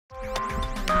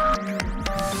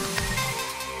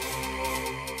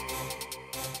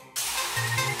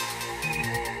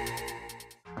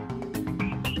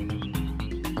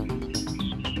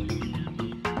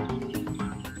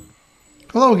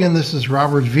Hello again, this is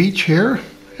Robert Veach here,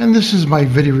 and this is my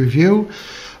video review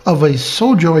of a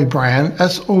Sojoy brand,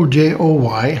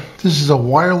 S-O-J-O-Y. This is a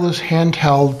wireless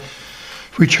handheld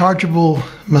rechargeable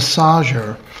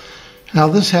massager. Now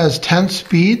this has 10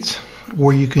 speeds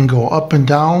where you can go up and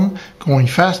down, going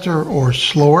faster or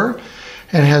slower,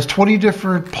 and it has 20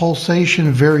 different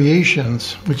pulsation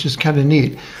variations, which is kind of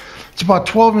neat. It's about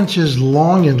 12 inches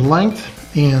long in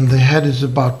length, and the head is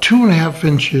about 2.5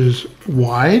 inches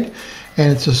wide. And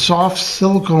it's a soft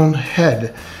silicone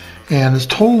head, and it's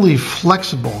totally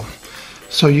flexible.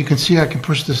 So you can see I can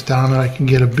push this down and I can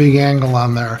get a big angle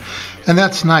on there. And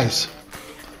that's nice.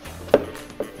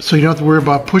 So you don't have to worry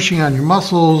about pushing on your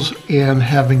muscles and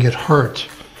having it hurt.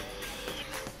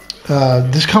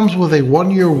 This comes with a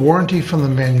 1-year warranty from the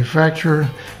manufacturer,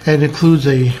 and includes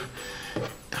a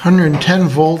 110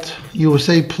 volt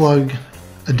USA plug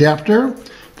adapter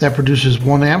that produces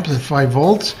 1 amp at 5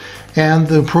 volts, and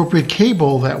the appropriate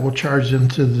cable that will charge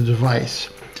into the device.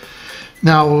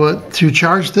 Now, to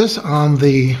charge this, on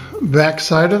the back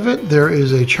side of it, there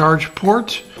is a charge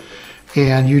port,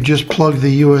 and you just plug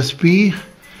the USB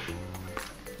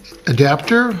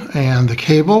adapter and the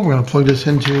cable. We're going to plug this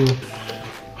into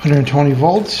 120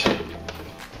 volts.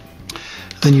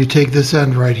 Then you take this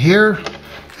end right here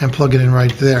and plug it in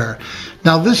right there.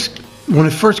 Now this, when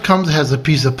it first comes, it has a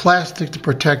piece of plastic to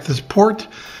protect this port,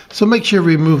 so make sure you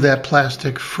remove that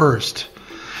plastic first.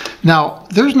 Now,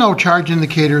 there's no charge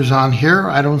indicators on here.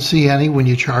 I don't see any when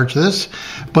you charge this,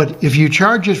 but if you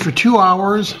charge it for 2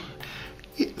 hours,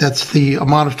 that's the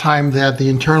amount of time that the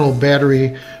internal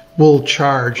battery will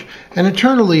charge. And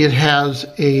internally it has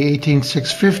a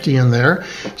 18650 in there,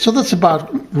 so that's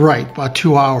about right, about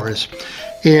 2 hours.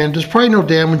 And there's probably no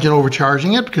damage in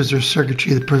overcharging it because there's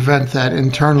circuitry that prevent that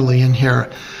internally in here.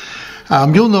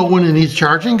 You'll know when it needs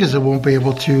charging because it won't be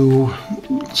able to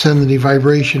send any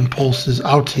vibration pulses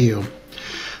out to you.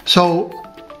 So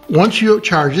once you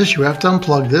charge this, you have to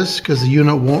unplug this because the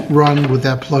unit won't run with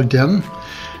that plugged in.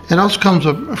 It also comes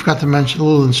with, I forgot to mention, a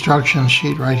little instruction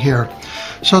sheet right here.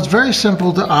 So it's very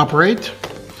simple to operate.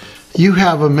 You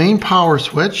have a main power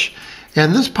switch,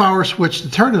 and this power switch, to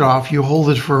turn it off, you hold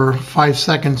it for 5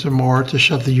 seconds or more to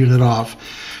shut the unit off.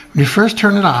 When you first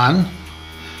turn it on,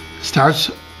 it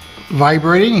starts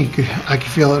vibrating. I can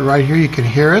feel it right here. You can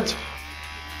hear it.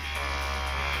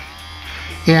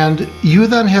 And you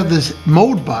then have this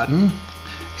mode button,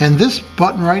 and this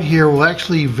button right here will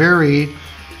actually vary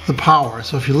the power.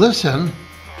 So if you listen, you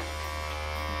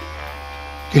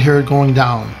can hear it going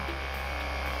down.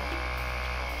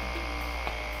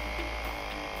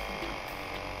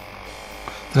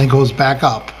 Then it goes back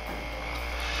up.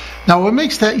 Now what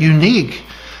makes that unique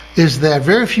is that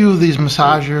very few of these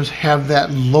massagers have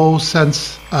that low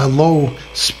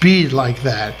speed like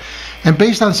that. And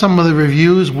based on some of the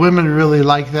reviews, women really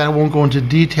like that. I won't go into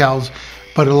details,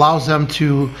 but it allows them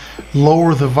to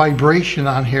lower the vibration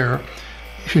on here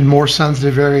in more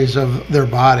sensitive areas of their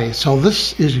body. So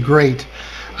this is great.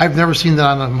 I've never seen that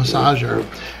on a massager.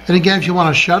 And again, if you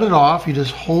want to shut it off, you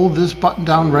just hold this button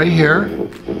down right here.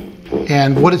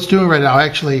 And what it's doing right now,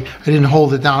 actually, I didn't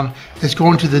hold it down, it's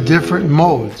going to the different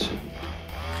modes.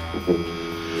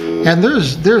 And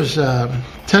there's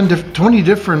 20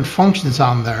 different functions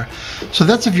on there. So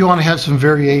that's if you want to have some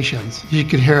variations. You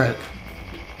can hear it.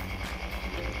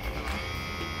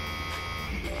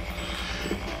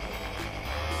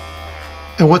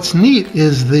 And what's neat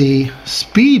is the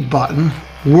speed button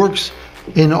works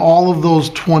in all of those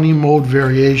 20 mode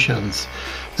variations.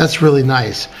 That's really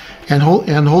nice. And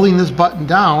holding this button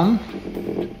down,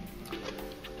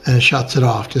 and it shuts it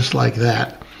off just like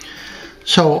that.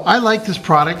 So I like this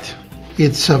product.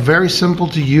 It's very simple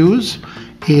to use,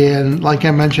 and like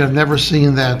I mentioned, I've never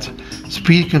seen that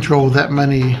speed control with that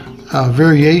many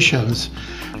variations.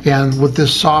 And with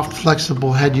this soft,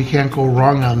 flexible head, you can't go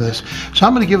wrong on this. So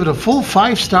I'm going to give it a full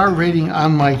 5-star rating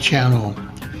on my channel.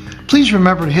 Please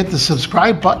remember to hit the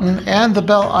subscribe button and the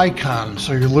bell icon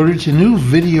so you're alerted to new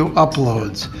video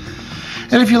uploads.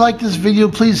 And if you like this video,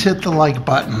 please hit the like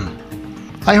button.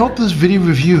 I hope this video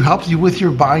review helps you with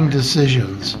your buying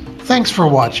decisions. Thanks for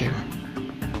watching.